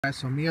Alright,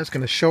 so Mia's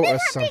gonna show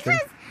us something.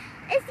 Because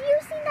if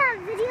you've seen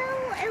that video,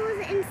 it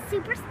was in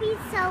super speed,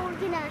 so we're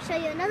gonna show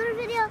you another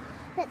video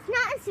that's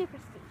not in super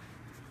speed.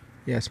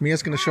 Yes,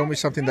 Mia's gonna show me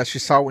something that she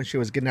saw when she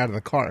was getting out of the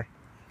car.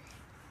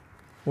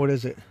 What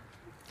is it?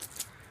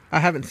 I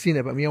haven't seen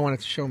it, but Mia wanted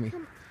to show me.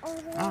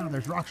 Ah,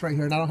 there's rocks right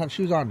here, and I don't have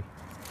shoes on.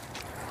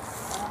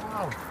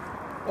 Wow.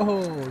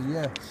 Oh,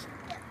 yes.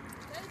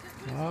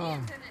 Ah,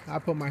 I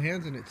put my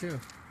hands in it too.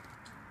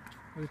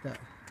 Look at that.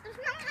 There's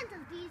no kinds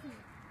of bees in it.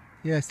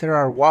 Yes, there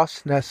are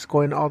wasp nests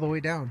going all the way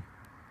down.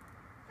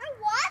 There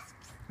are wasps?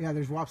 Yeah,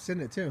 there's wasps in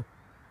it too.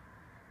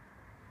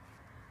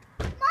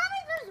 Mommy,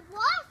 there's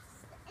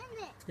wasps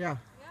in it. Yeah.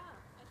 Yeah,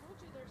 I told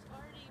you there's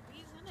already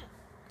bees in it.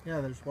 Yeah,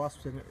 there's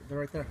wasps in it. They're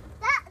right there.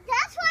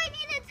 That's why I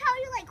need to tell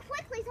you like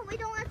quickly so we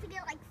don't have to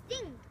get like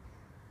stinged.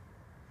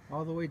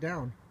 All the way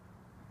down.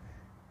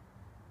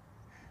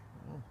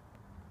 Oh.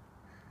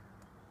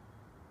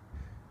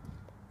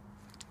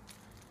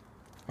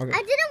 Okay.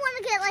 I didn't want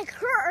to get like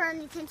hurt or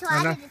anything, so I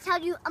had to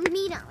tell you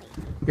immediately.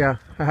 Yeah,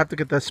 I have to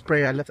get that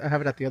spray. I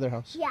have it at the other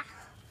house. Yeah,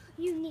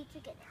 you need to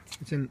get it.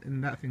 It's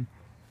in that thing.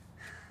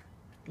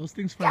 Those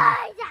things Die,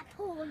 that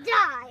pole,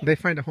 die. They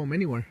find a home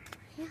anywhere.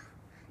 Yeah,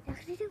 that's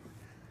what they do.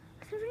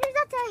 Because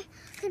that they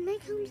can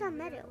make homes on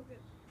meadow.